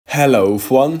Hello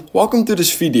everyone, welcome to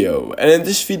this video, and in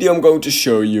this video I'm going to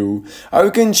show you how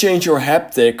you can change your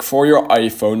haptic for your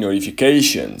iPhone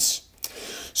notifications.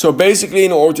 So basically,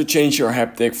 in order to change your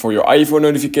haptic for your iPhone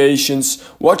notifications,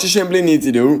 what you simply need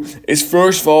to do is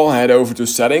first of all head over to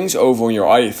settings over on your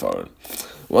iPhone.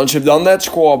 Once you've done that,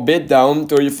 scroll a bit down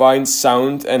till you find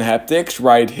sound and haptics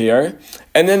right here.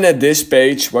 And then at this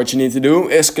page, what you need to do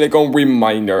is click on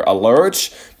reminder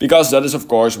alerts, because that is of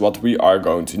course what we are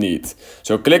going to need.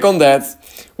 So click on that.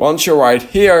 Once you're right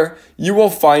here, you will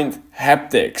find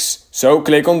haptics. So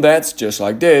click on that just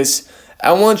like this.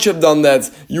 And once you've done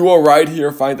that, you will right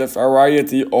here find a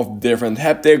variety of different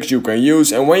haptics you can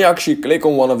use. And when you actually click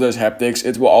on one of those haptics,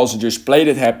 it will also just play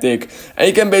that haptic. And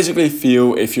you can basically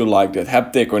feel if you like that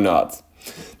haptic or not.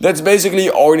 That's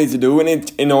basically all you need to do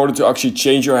in order to actually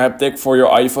change your haptic for your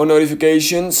iPhone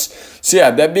notifications. So yeah,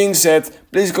 that being said,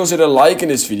 please consider liking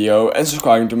this video and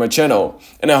subscribing to my channel.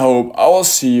 And I hope I will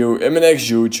see you in my next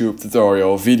YouTube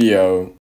tutorial video.